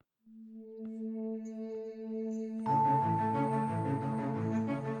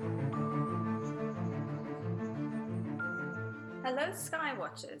Hello,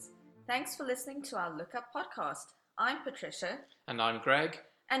 Skywatchers. Thanks for listening to our Look Up podcast. I'm Patricia. And I'm Greg.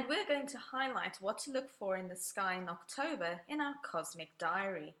 And we're going to highlight what to look for in the sky in October in our Cosmic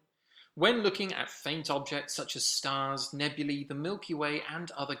Diary. When looking at faint objects such as stars, nebulae, the Milky Way, and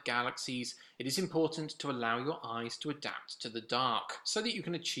other galaxies, it is important to allow your eyes to adapt to the dark so that you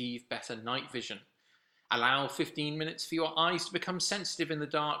can achieve better night vision. Allow 15 minutes for your eyes to become sensitive in the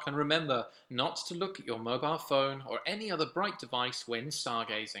dark, and remember not to look at your mobile phone or any other bright device when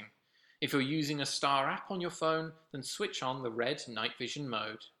stargazing. If you're using a star app on your phone, then switch on the red night vision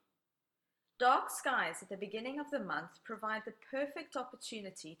mode. Dark skies at the beginning of the month provide the perfect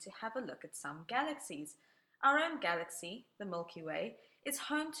opportunity to have a look at some galaxies. Our own galaxy, the Milky Way, is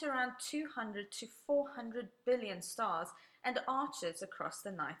home to around 200 to 400 billion stars and arches across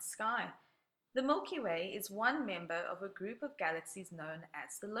the night sky. The Milky Way is one member of a group of galaxies known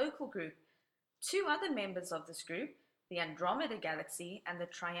as the Local Group. Two other members of this group, the Andromeda Galaxy and the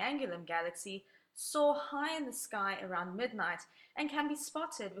Triangulum Galaxy, soar high in the sky around midnight and can be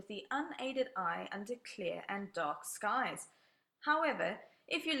spotted with the unaided eye under clear and dark skies. However,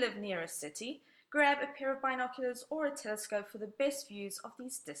 if you live near a city, grab a pair of binoculars or a telescope for the best views of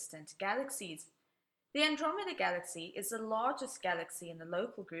these distant galaxies. The Andromeda Galaxy is the largest galaxy in the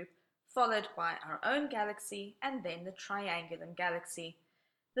Local Group, followed by our own galaxy and then the Triangulum Galaxy.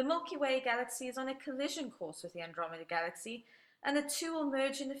 The Milky Way galaxy is on a collision course with the Andromeda Galaxy, and the two will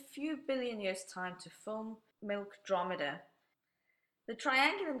merge in a few billion years' time to form Milkdromeda. The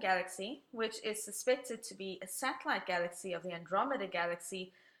Triangulum Galaxy, which is suspected to be a satellite galaxy of the Andromeda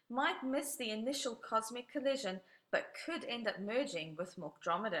Galaxy, might miss the initial cosmic collision but could end up merging with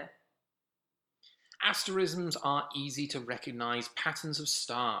Milkdromeda. Asterisms are easy to recognize patterns of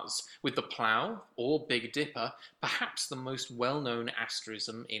stars, with the Plough, or Big Dipper, perhaps the most well-known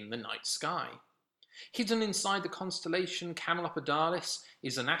asterism in the night sky. Hidden inside the constellation Camelopardalis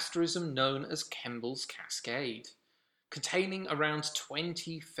is an asterism known as Kemble's Cascade. Containing around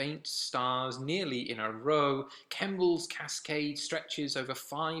 20 faint stars nearly in a row, Kemble's Cascade stretches over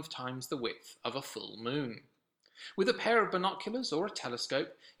 5 times the width of a full moon. With a pair of binoculars or a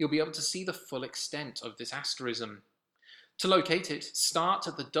telescope, you'll be able to see the full extent of this asterism. To locate it, start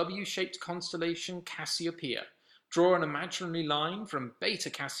at the W-shaped constellation Cassiopeia. Draw an imaginary line from Beta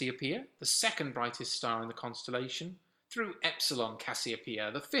Cassiopeia, the second brightest star in the constellation, through Epsilon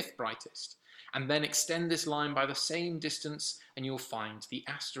Cassiopeia, the fifth brightest, and then extend this line by the same distance and you'll find the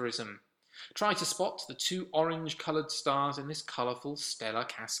asterism. Try to spot the 2 orange-coloured stars in this colourful stellar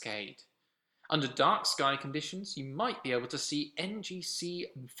cascade. Under dark sky conditions, you might be able to see NGC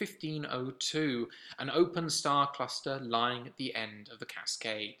 1502, an open star cluster lying at the end of the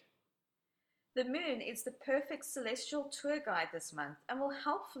cascade. The moon is the perfect celestial tour guide this month and will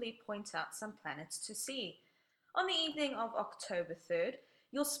helpfully point out some planets to see. On the evening of October 3rd,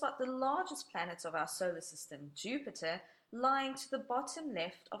 you'll spot the largest planet of our solar system, Jupiter, lying to the bottom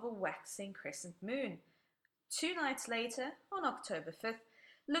left of a waxing crescent moon. 2 nights later, on October 5th,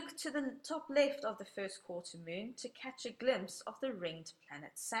 look to the top left of the first quarter moon to catch a glimpse of the ringed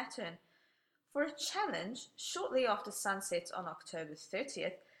planet Saturn. For a challenge, shortly after sunset on October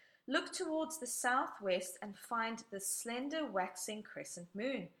 30th, look towards the southwest and find the slender waxing crescent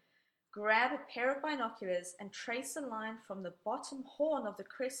moon. Grab a pair of binoculars and trace a line from the bottom horn of the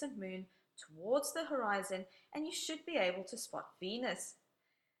crescent moon towards the horizon and you should be able to spot Venus.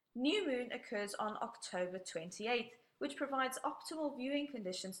 New moon occurs on October 28th, which provides optimal viewing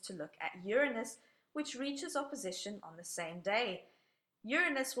conditions to look at Uranus, which reaches opposition on the same day.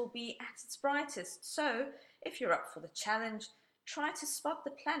 Uranus will be at its brightest, so if you're up for the challenge, try to spot the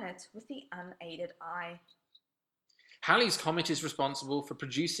planet with the unaided eye. Halley's Comet is responsible for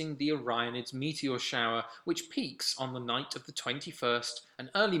producing the Orionids meteor shower, which peaks on the night of the 21st and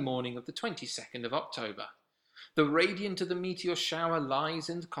early morning of the 22nd of October. The radiant of the meteor shower lies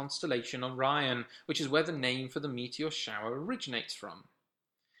in the constellation Orion, which is where the name for the meteor shower originates from.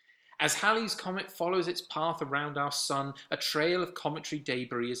 As Halley's Comet follows its path around our Sun, a trail of cometary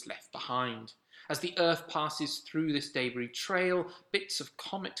debris is left behind. As the Earth passes through this debris trail, bits of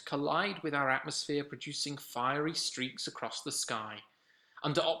comet collide with our atmosphere, producing fiery streaks across the sky.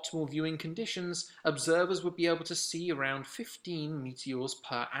 Under optimal viewing conditions, observers would be able to see around 15 meteors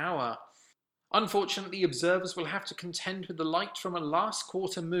per hour. Unfortunately, observers will have to contend with the light from a last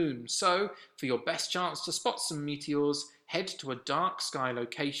quarter moon, so for your best chance to spot some meteors, head to a dark sky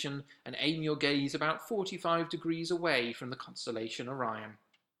location and aim your gaze about 45 degrees away from the constellation Orion.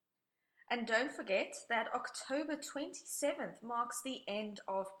 And don't forget that October 27th marks the end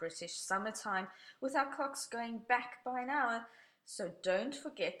of British summertime, with our clocks going back by an hour, so don't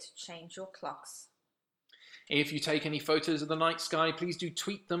forget to change your clocks. If you take any photos of the night sky, please do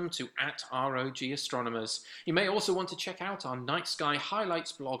tweet them to @ROGAstronomers. You may also want to check out our night sky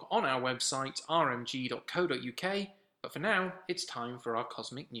highlights blog on our website, rmg.co.uk. But for now, it's time for our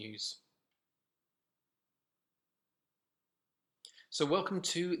cosmic news. So welcome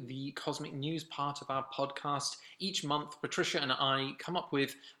to the Cosmic News part of our podcast. Each month, Patricia and I come up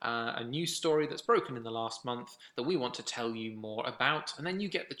with a news story that's broken in the last month that we want to tell you more about, and then you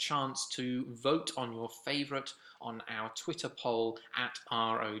get the chance to vote on your favourite on our Twitter poll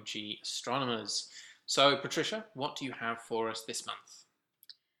 @ROGAstronomers. So, Patricia, what do you have for us this month?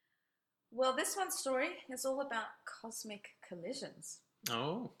 Well, this month's story is all about cosmic collisions.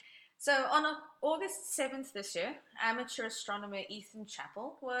 Oh. So on August 7th this year, amateur astronomer Ethan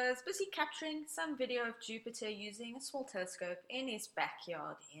Chappell was busy capturing some video of Jupiter using a small telescope in his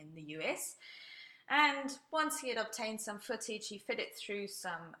backyard in the US. And once he had obtained some footage, he fed it through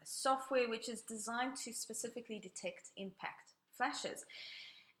some software which is designed to specifically detect impact flashes.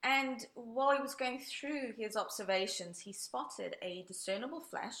 And while he was going through his observations, he spotted a discernible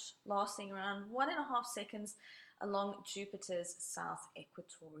flash lasting around 1.5 seconds along Jupiter's south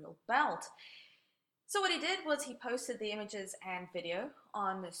equatorial belt. So what he did was he posted the images and video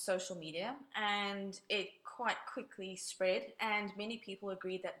on social media, and it quite quickly spread, and many people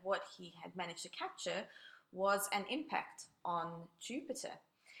agreed that what he had managed to capture was an impact on Jupiter.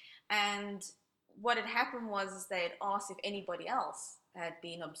 And what had happened was they had asked if anybody else had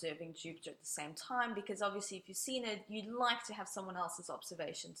been observing Jupiter at the same time, because obviously if you've seen it, you'd like to have someone else's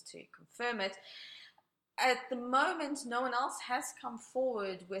observations to confirm it. At the moment, no one else has come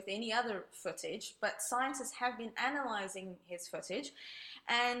forward with any other footage, but scientists have been analyzing his footage,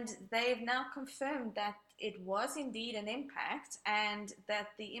 and they've now confirmed that it was indeed an impact, and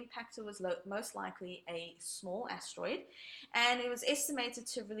that the impactor was most likely a small asteroid, and it was estimated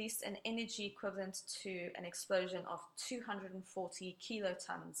to release an energy equivalent to an explosion of 240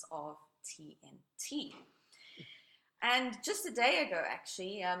 kilotons of TNT. And just a day ago,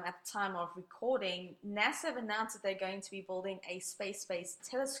 actually, at the time of recording, NASA have announced that they're going to be building a space-based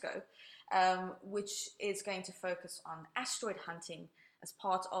telescope, which is going to focus on asteroid hunting as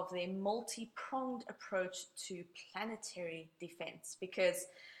part of their multi-pronged approach to planetary defense, because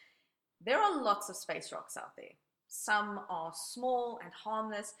there are lots of space rocks out there. Some are small and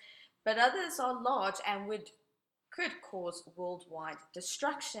harmless, but others are large and could cause worldwide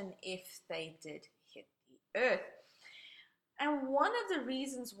destruction if they did hit the Earth. And one of the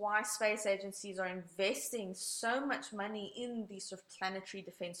reasons why space agencies are investing so much money in these sort of planetary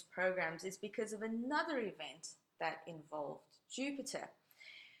defense programs is because of another event that involved Jupiter.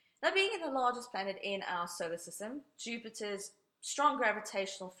 Now, being the largest planet in our solar system, Jupiter's strong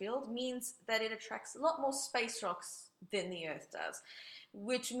gravitational field means that it attracts a lot more space rocks than the Earth does,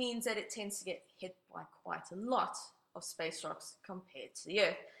 which means that it tends to get hit by quite a lot of space rocks compared to the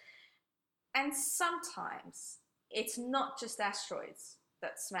Earth. And sometimes it's not just asteroids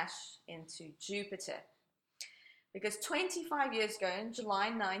that smash into Jupiter. Because 25 years ago, in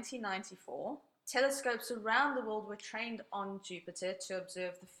July 1994, telescopes around the world were trained on Jupiter to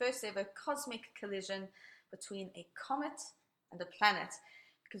observe the first ever cosmic collision between a comet and a planet,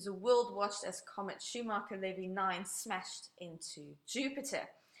 because the world watched as comet Schumacher-Levy 9 smashed into Jupiter.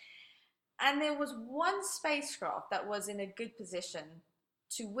 And there was one spacecraft that was in a good position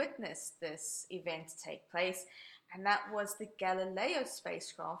to witness this event take place, and that was the Galileo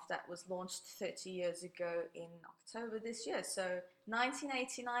spacecraft that was launched 30 years ago in October this year. So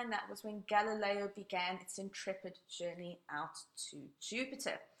 1989, that was when Galileo began its intrepid journey out to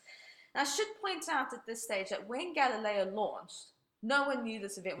Jupiter. Now, I should point out at this stage that when Galileo launched, no one knew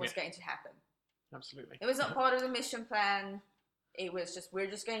this event was going to happen. Absolutely. It was not part of the mission plan. It was just,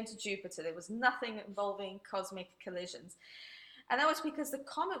 we're just going to Jupiter. There was nothing involving cosmic collisions. And that was because the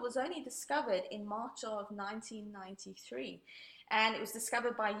comet was only discovered in March of 1993. And it was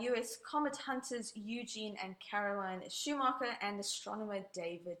discovered by US comet hunters Eugene and Caroline Schumacher and astronomer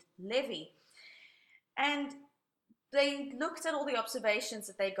David Levy. And they looked at all the observations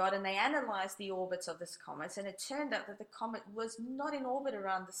that they got, and they analyzed the orbits of this comet. And it turned out that the comet was not in orbit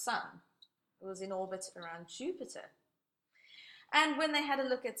around the sun. It was in orbit around Jupiter. And when they had a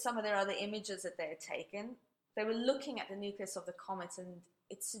look at some of their other images that they had taken, they were looking at the nucleus of the comet, and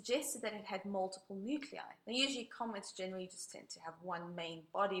it suggested that it had multiple nuclei. Now, usually comets generally just tend to have one main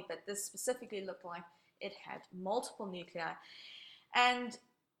body, but this specifically looked like it had multiple nuclei. And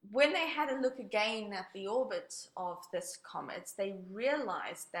when they had a look again at the orbit of this comet, they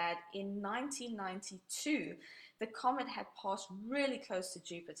realized that in 1992, the comet had passed really close to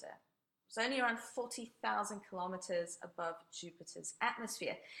Jupiter. It was only around 40,000 kilometers above Jupiter's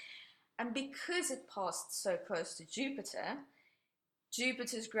atmosphere. And because it passed so close to Jupiter,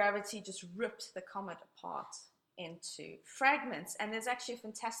 Jupiter's gravity just ripped the comet apart into fragments. And there's actually a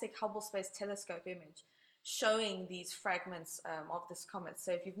fantastic Hubble Space Telescope image showing these fragments of this comet.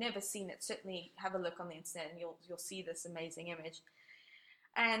 So if you've never seen it, certainly have a look on the internet and you'll see this amazing image.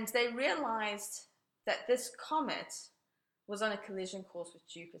 And they realized that this comet was on a collision course with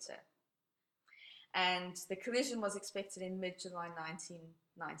Jupiter. And the collision was expected in mid-July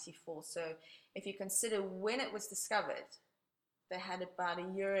 1994. So if you consider when it was discovered, they had about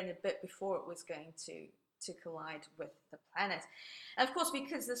a year and a bit before it was going to collide with the planet. And of course,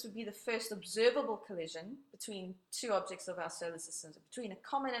 because this would be the first observable collision between two objects of our solar system, between a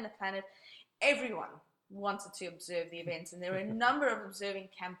comet and a planet, everyone wanted to observe the event, and there were a number of observing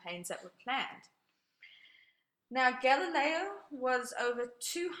campaigns that were planned. Now, Galileo was over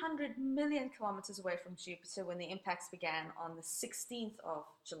 200 million kilometers away from Jupiter when the impacts began on the 16th of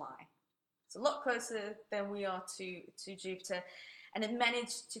July. It's a lot closer than we are to Jupiter, and it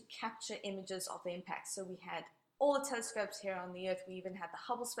managed to capture images of the impacts. So we had all the telescopes here on the Earth. We even had the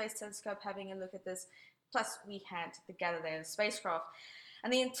Hubble Space Telescope having a look at this, plus we had the Galileo spacecraft.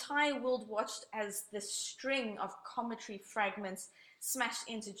 And the entire world watched as this string of cometary fragments smashed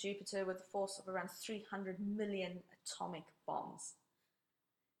into Jupiter with a force of around 300 million atomic bombs.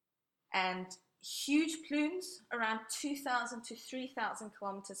 And huge plumes around 2,000 to 3,000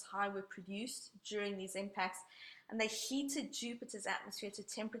 kilometers high were produced during these impacts, and they heated Jupiter's atmosphere to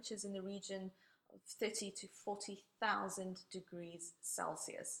temperatures in the region of 30 to 40,000 degrees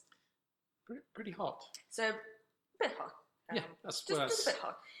Celsius. Pretty hot. So, a bit hot. Yeah, that's just a bit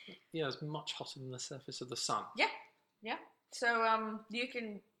hot. Yeah, it's much hotter than the surface of the sun. Yeah. So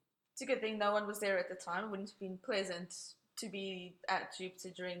it's a good thing no one was there at the time. It wouldn't have been pleasant to be at Jupiter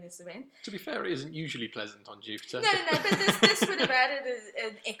during this event. To be fair, it isn't usually pleasant on Jupiter. No, but this would have added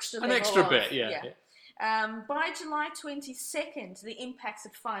an extra level. An extra bit, yeah. By July 22nd, the impacts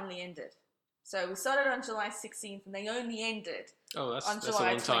had finally ended. So we started on July 16th, and they only ended on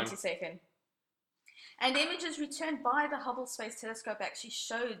July 22nd. And images returned by the Hubble Space Telescope actually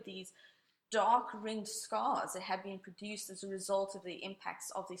showed these dark ringed scars that had been produced as a result of the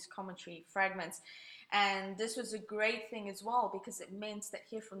impacts of these cometary fragments. And this was a great thing as well, because it meant that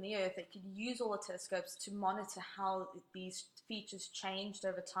here from the Earth, they could use all the telescopes to monitor how these features changed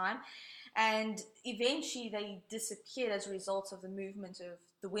over time. And eventually they disappeared as a result of the movement of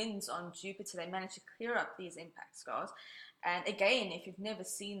the winds on Jupiter. They managed to clear up these impact scars. And again, if you've never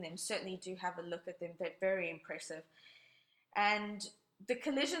seen them, certainly do have a look at them. They're very impressive. And the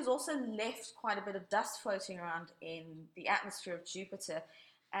collisions also left quite a bit of dust floating around in the atmosphere of Jupiter.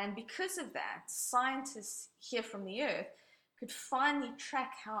 And because of that, scientists here from the Earth could finally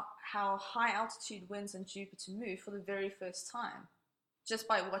track how high altitude winds on Jupiter move for the very first time, just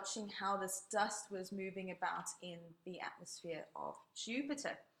by watching how this dust was moving about in the atmosphere of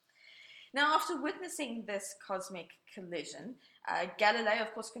Jupiter. Now, after witnessing this cosmic collision, Galileo,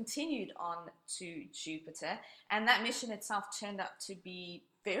 of course, continued on to Jupiter, and that mission itself turned out to be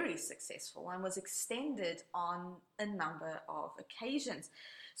very successful and was extended on a number of occasions.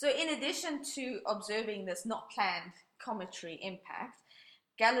 So in addition to observing this not planned cometary impact,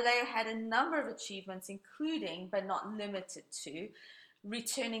 Galileo had a number of achievements, including, but not limited to,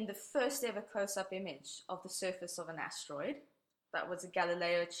 returning the first ever close-up image of the surface of an asteroid. That was a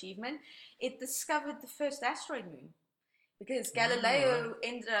Galileo achievement. It discovered the first asteroid moon, because Galileo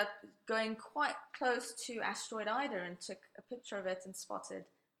ended up going quite close to asteroid Ida and took a picture of it and spotted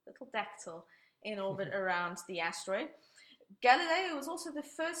a little dactyl in orbit around the asteroid. Galileo was also the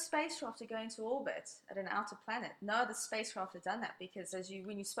first spacecraft to go into orbit at an outer planet. No other spacecraft had done that, because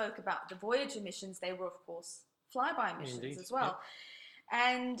when you spoke about the Voyager missions, they were, of course, flyby missions as well. Yep.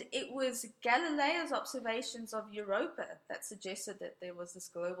 And it was Galileo's observations of Europa that suggested that there was this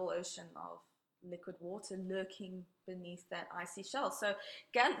global ocean of liquid water lurking beneath that icy shell. So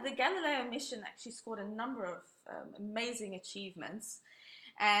the Galileo mission actually scored a number of amazing achievements.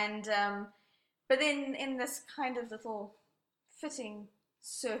 And but then in this kind of little fitting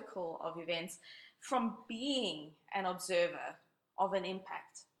circle of events, from being an observer of an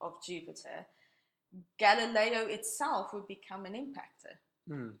impact of Jupiter, Galileo itself would become an impactor.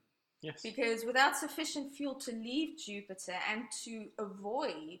 Yes. Because without sufficient fuel to leave Jupiter and to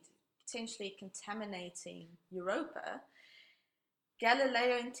avoid potentially contaminating Europa,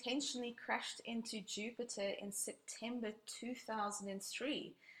 Galileo intentionally crashed into Jupiter in September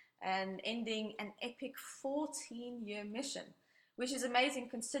 2003 and ending an epic 14-year mission, which is amazing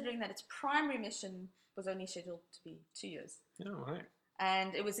considering that its primary mission was only scheduled to be 2 years. Oh, right.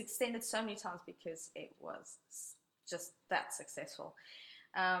 And it was extended so many times because it was just that successful.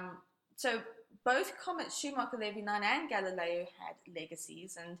 So both Comet Schumacher-Levy 9 and Galileo had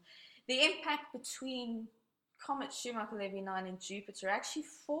legacies, and the impact between Comet Schumacher-Levy 9 and Jupiter actually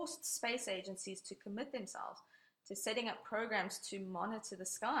forced space agencies to commit themselves to setting up programs to monitor the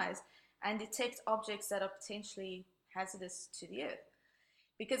skies and detect objects that are potentially hazardous to the Earth.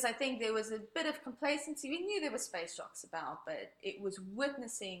 Because I think there was a bit of complacency. We knew there were space shocks about, but it was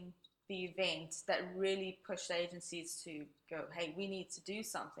witnessing the event that really pushed agencies to go, hey, we need to do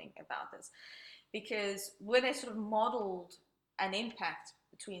something about this. Because when they sort of modeled an impact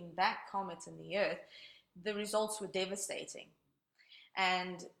between that comet and the Earth, the results were devastating.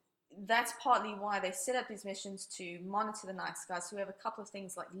 And that's partly why they set up these missions to monitor the night sky. So we have a couple of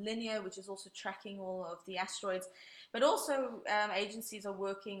things like Linear, which is also tracking all of the asteroids, but also agencies are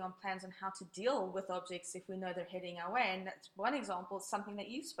working on plans on how to deal with objects if we know they're heading our way. And that's one example is something that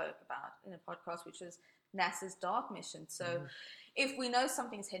you spoke about in a podcast, which was NASA's DART mission. So if we know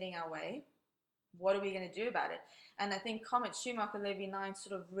something's heading our way, what are we going to do about it? And I think Comet Schumacher-Levy 9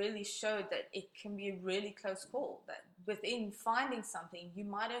 sort of really showed that it can be a really close call, that within finding something, you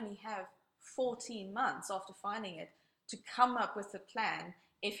might only have 14 months after finding it to come up with a plan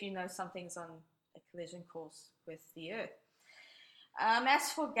if you know something's on a collision course with the Earth.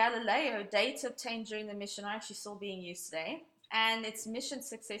 As for Galileo, data obtained during the mission are actually still being used today, and its mission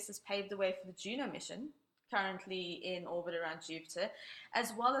successes paved the way for the Juno mission, currently in orbit around Jupiter,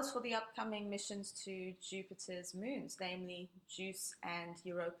 as well as for the upcoming missions to Jupiter's moons, namely JUICE and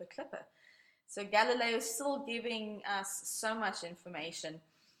Europa Clipper. So Galileo is still giving us so much information.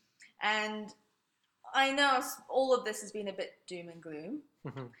 And I know all of this has been a bit doom and gloom,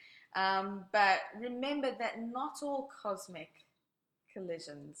 but remember that not all cosmic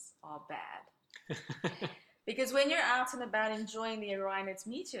collisions are bad. Because when you're out and about enjoying the Orionids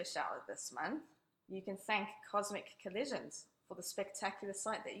meteor shower this month, you can thank cosmic collisions for the spectacular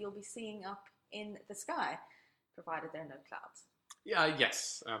sight that you'll be seeing up in the sky, provided there are no clouds.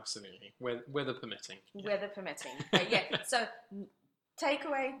 Yes, absolutely. Weather permitting. Weather permitting. But yeah, so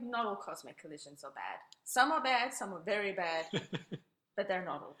takeaway, not all cosmic collisions are bad. Some are bad, some are very bad, but they're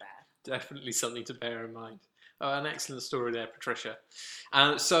not all bad. Definitely something to bear in mind. An excellent story there, Patricia.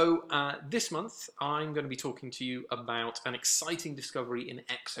 This month, I'm going to be talking to you about an exciting discovery in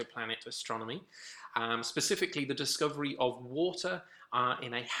exoplanet astronomy, specifically the discovery of water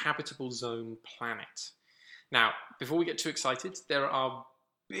in a habitable zone planet. Now, before we get too excited, there are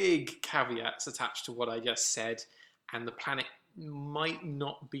big caveats attached to what I just said, and the planet might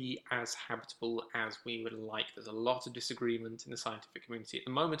not be as habitable as we would like. There's a lot of disagreement in the scientific community at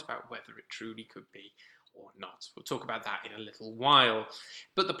the moment about whether it truly could be or not. We'll talk about that in a little while.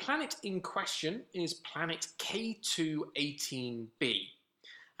 But the planet in question is planet K2-18b,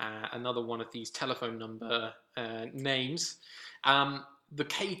 another one of these telephone number names. The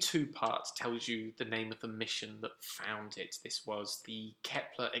K2 part tells you the name of the mission that found it. This was the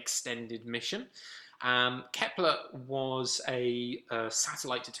Kepler extended mission. Kepler was a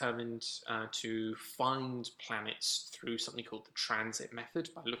satellite determined to find planets through something called the transit method,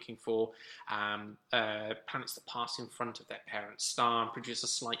 by looking for planets that pass in front of their parent star and produce a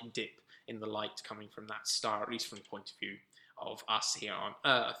slight dip in the light coming from that star, at least from the point of view of us here on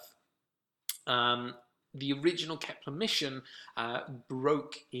Earth. The original Kepler mission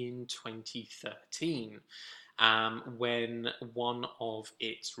broke in 2013 when one of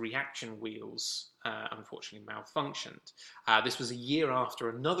its reaction wheels unfortunately malfunctioned. This was a year after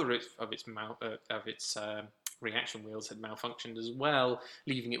another of its reaction wheels had malfunctioned as well,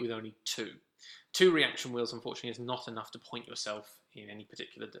 leaving it with only two. Two reaction wheels, unfortunately, is not enough to point yourself in any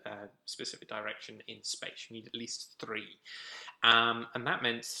particular specific direction in space. You need at least three. And that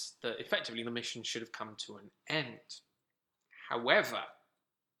meant that effectively the mission should have come to an end. However,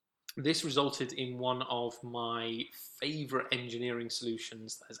 this resulted in one of my favourite engineering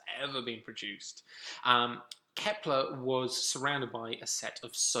solutions that has ever been produced. Kepler was surrounded by a set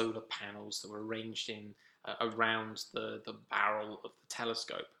of solar panels that were arranged in around the barrel of the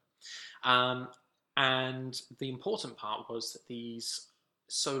telescope. And the important part was that these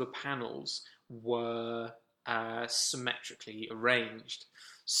solar panels were symmetrically arranged,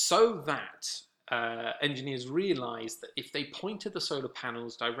 so that engineers realized that if they pointed the solar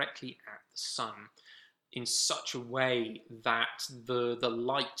panels directly at the sun in such a way that the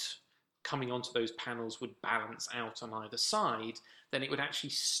light coming onto those panels would balance out on either side, then it would actually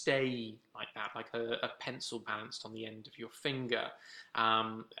stay like that, like a pencil balanced on the end of your finger.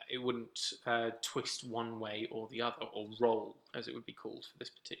 It wouldn't twist one way or the other, or roll, as it would be called for this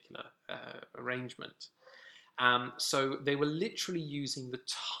particular arrangement. So they were literally using the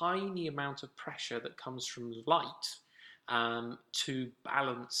tiny amount of pressure that comes from light to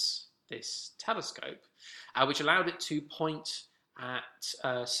balance this telescope, which allowed it to point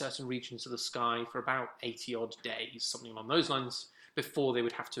at certain regions of the sky for about 80 odd days, something along those lines, before they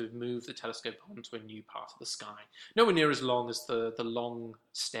would have to move the telescope onto a new part of the sky. Nowhere near as long as the long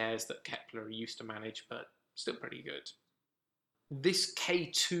stairs that Kepler used to manage, but still pretty good. This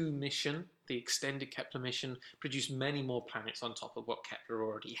K2 mission, the extended Kepler mission, produced many more planets on top of what Kepler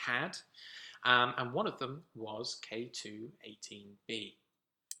already had, and one of them was K2-18b.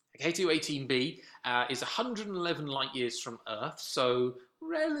 K2-18b is 111 light years from Earth, so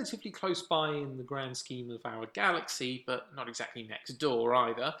relatively close by in the grand scheme of our galaxy, but not exactly next door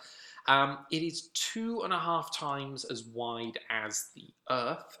either. It is 2.5 times as wide as the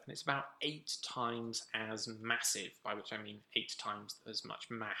Earth, and it's about 8 times as massive, by which I mean 8 times as much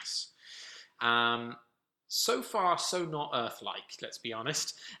mass. So far, so not Earth-like, let's be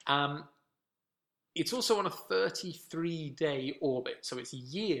honest. It's also on a 33-day orbit, so its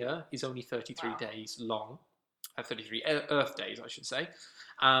year is only 33 days long. 33 Earth days, I should say.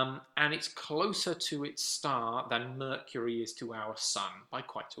 And it's closer to its star than Mercury is to our sun by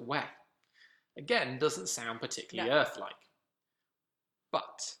quite a way. Again, doesn't sound particularly Earth-like.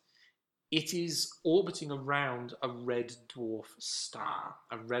 But it is orbiting around a red dwarf star,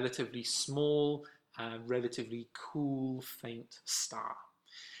 a relatively small, relatively cool, faint star.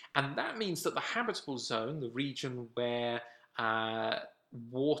 And that means that the habitable zone, the region where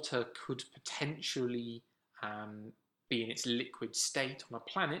water could potentially be in its liquid state on a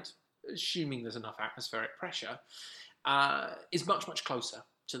planet, assuming there's enough atmospheric pressure, is much, much closer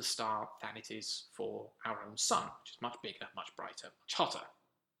to the star than it is for our own sun, which is much bigger, much brighter, much hotter.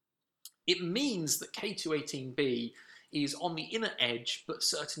 It means that K2-18b is on the inner edge, but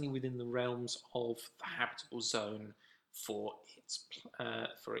certainly within the realms of the habitable zone for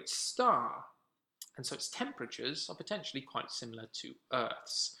its star. And so its temperatures are potentially quite similar to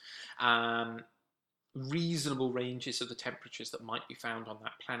Earth's. Reasonable ranges of the temperatures that might be found on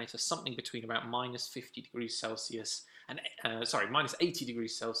that planet are something between about minus 50 degrees Celsius and minus 80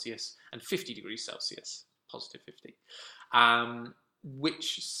 degrees Celsius and 50 degrees Celsius, positive 50,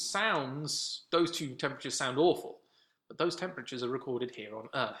 which sounds, those two temperatures sound awful, but those temperatures are recorded here on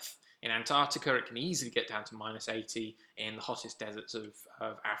Earth. In Antarctica, it can easily get down to minus 80. In the hottest deserts of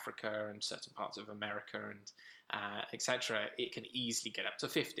Africa and certain parts of America and etc., it can easily get up to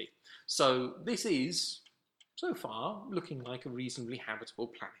 50. So this is, so far, looking like a reasonably habitable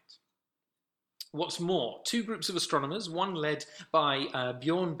planet. What's more, 2 groups of astronomers, one led by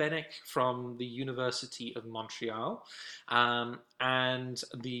Bjorn Bennek from the University of Montreal, and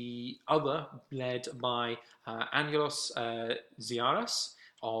the other led by Angelos Ziaras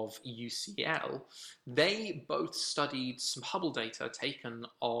of UCL, they both studied some Hubble data taken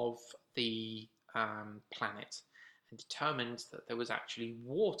of the planet and determined that there was actually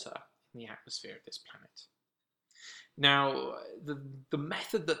water in the atmosphere of this planet. Now, the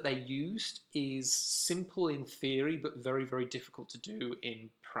method that they used is simple in theory, but very, very difficult to do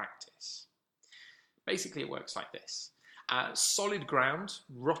in practice. Basically, it works like this. Solid ground,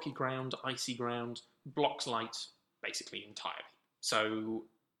 rocky ground, icy ground, blocks light basically entirely. So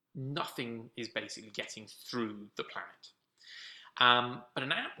nothing is basically getting through the planet. But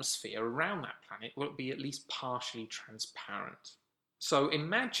an atmosphere around that planet will be at least partially transparent. So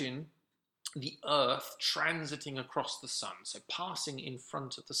imagine the Earth transiting across the sun, so passing in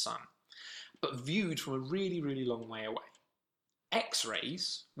front of the sun, but viewed from a really, really long way away.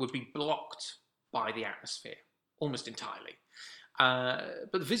 X-rays would be blocked by the atmosphere, almost entirely.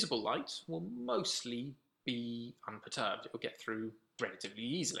 But the visible light will mostly be unperturbed. It will get through relatively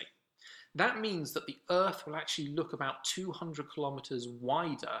easily. That means that the Earth will actually look about 200 kilometers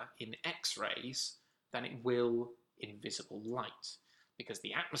wider in X-rays than it will in visible light, because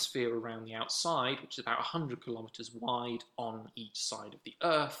the atmosphere around the outside, which is about 100 kilometers wide on each side of the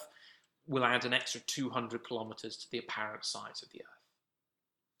Earth, will add an extra 200 kilometers to the apparent size of the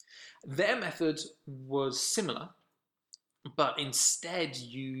Earth. Their method was similar, but instead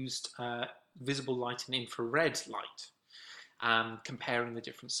used visible light and infrared light, comparing the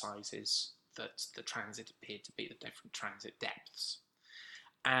different sizes that the transit appeared to be, the different transit depths.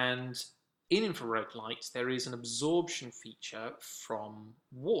 And in infrared light, there is an absorption feature from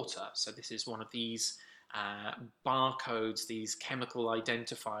water. So this is one of these barcodes, these chemical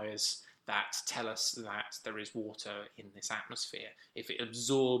identifiers that tell us that there is water in this atmosphere. If it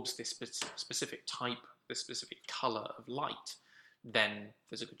absorbs this specific type, this specific color of light, then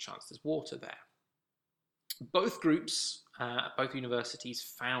there's a good chance there's water there. Both groups, both universities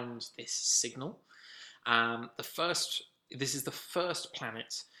found this signal. This is the first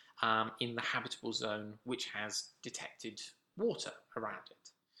planet in the habitable zone which has detected water around it.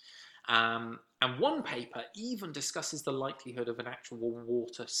 And one paper even discusses the likelihood of an actual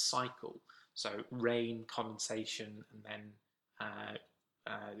water cycle. So rain, condensation, and then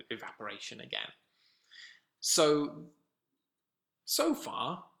evaporation again. So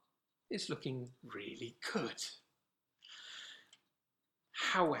far, it's looking really good.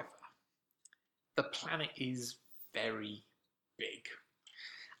 However, the planet is very big.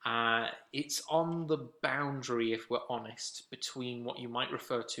 It's on the boundary, if we're honest, between what you might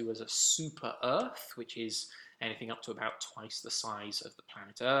refer to as a super Earth, which is anything up to about twice the size of the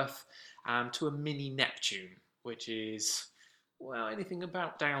planet Earth, to a mini Neptune, which is, well, anything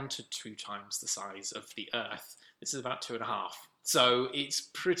about down to 2 times the size of the Earth. This is about 2.5. So it's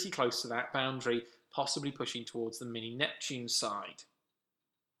pretty close to that boundary, possibly pushing towards the mini Neptune side.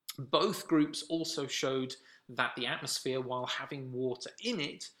 Both groups also showed that the atmosphere, while having water in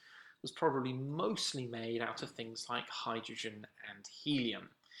it, was probably mostly made out of things like hydrogen and helium,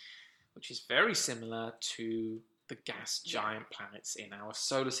 which is very similar to the gas giant planets in our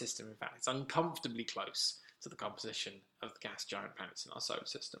solar system. In fact, it's uncomfortably close to the composition of the gas giant planets in our solar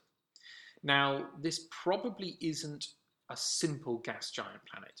system. Now, this probably isn't a simple gas giant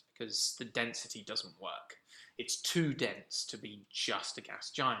planet because the density doesn't work. It's too dense to be just a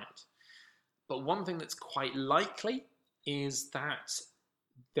gas giant. But one thing that's quite likely is that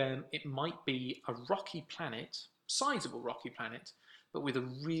then it might be a rocky planet, sizable rocky planet, but with a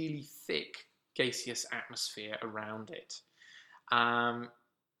really thick gaseous atmosphere around it.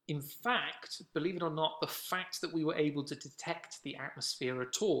 In fact, believe it or not, the fact that we were able to detect the atmosphere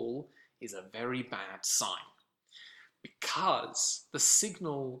at all is a very bad sign, because the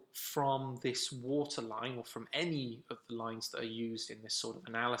signal from this water line, or from any of the lines that are used in this sort of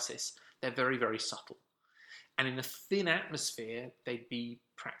analysis, they're very, very subtle. And in a thin atmosphere, they'd be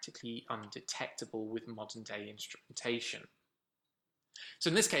practically undetectable with modern day instrumentation. So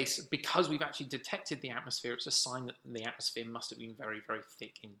in this case, because we've actually detected the atmosphere, it's a sign that the atmosphere must have been very, very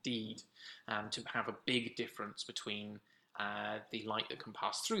thick indeed, to have a big difference between the light that can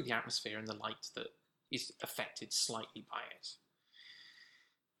pass through the atmosphere and the light that is affected slightly by it.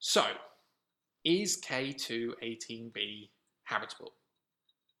 So, is K2-18b habitable?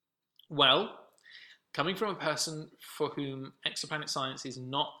 Well, coming from a person for whom exoplanet science is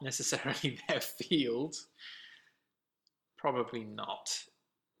not necessarily their field, probably not.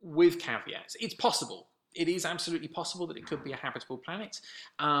 With caveats. It's possible. It is absolutely possible that it could be a habitable planet.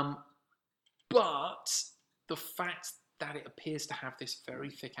 But the fact that it appears to have this very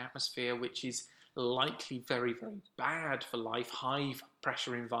thick atmosphere, which is likely very, very bad for life. High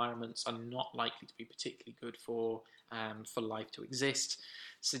pressure environments are not likely to be particularly good for life to exist.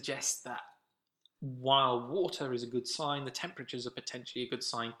 Suggests that while water is a good sign, the temperatures are potentially a good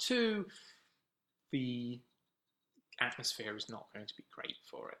sign too. The atmosphere is not going to be great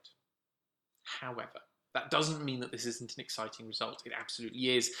for it. However, that doesn't mean that this isn't an exciting result. It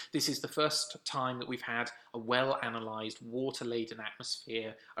absolutely is. This is the first time that we've had a well-analysed, water-laden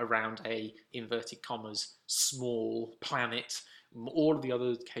atmosphere around a, inverted commas, small planet. All of the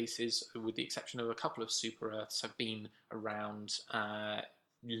other cases, with the exception of a couple of super-Earths, have been around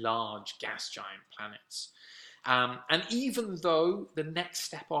large gas giant planets. And even though the next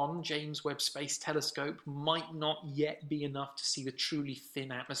step on, James Webb Space Telescope, might not yet be enough to see the truly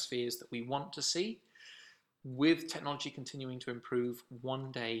thin atmospheres that we want to see, with technology continuing to improve,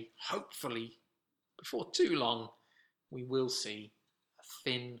 one day, hopefully, before too long, we will see a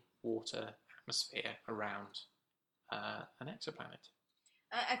thin water atmosphere around an exoplanet.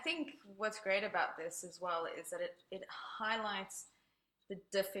 I think what's great about this as well is that it highlights the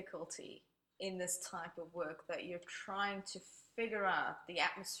difficulty in this type of work, that you're trying to figure out the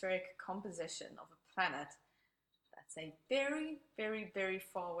atmospheric composition of a planet that's a very, very, very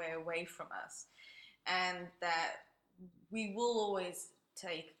far way away from us, and that we will always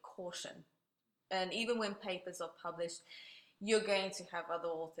take caution. And even when papers are published, you're going to have other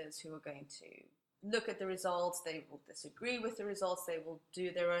authors who are going to look at the results, they will disagree with the results, they will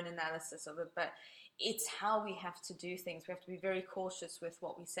do their own analysis of it, but it's how we have to do things. We have to be very cautious with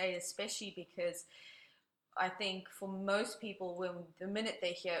what we say, especially because I think for most people, when the minute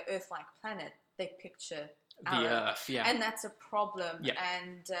they hear Earth-like planet, they picture the Earth, yeah. And that's a problem. Yeah.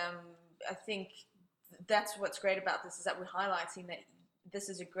 And I think that's what's great about this, is that we're highlighting that this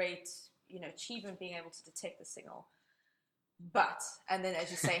is a great, achievement, being able to detect the signal. But, and then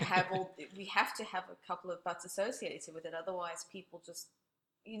as you say, we have to have a couple of buts associated with it. Otherwise, people just,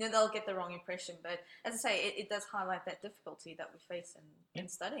 they'll get the wrong impression. But as I say, it does highlight that difficulty that we face in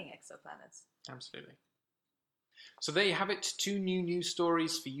studying exoplanets. Absolutely. So there you have it, 2 new news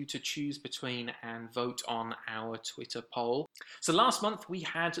stories for you to choose between and vote on our Twitter poll. So last month we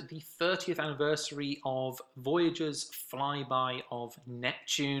had the 30th anniversary of Voyager's flyby of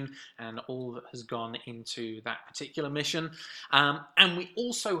Neptune and all that has gone into that particular mission. And we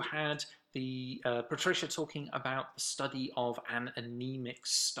also had Patricia talking about the study of an anemic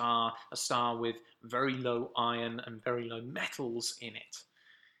star, a star with very low iron and very low metals in it.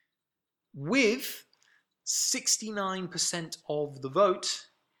 With 69% of the vote,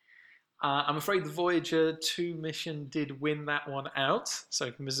 I'm afraid the Voyager 2 mission did win that one out, so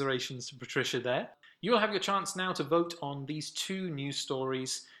commiserations to Patricia there. You'll have your chance now to vote on these 2 news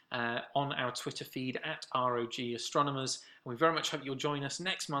stories on our Twitter feed at ROG Astronomers, and we very much hope you'll join us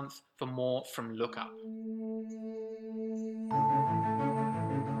next month for more from Look Up.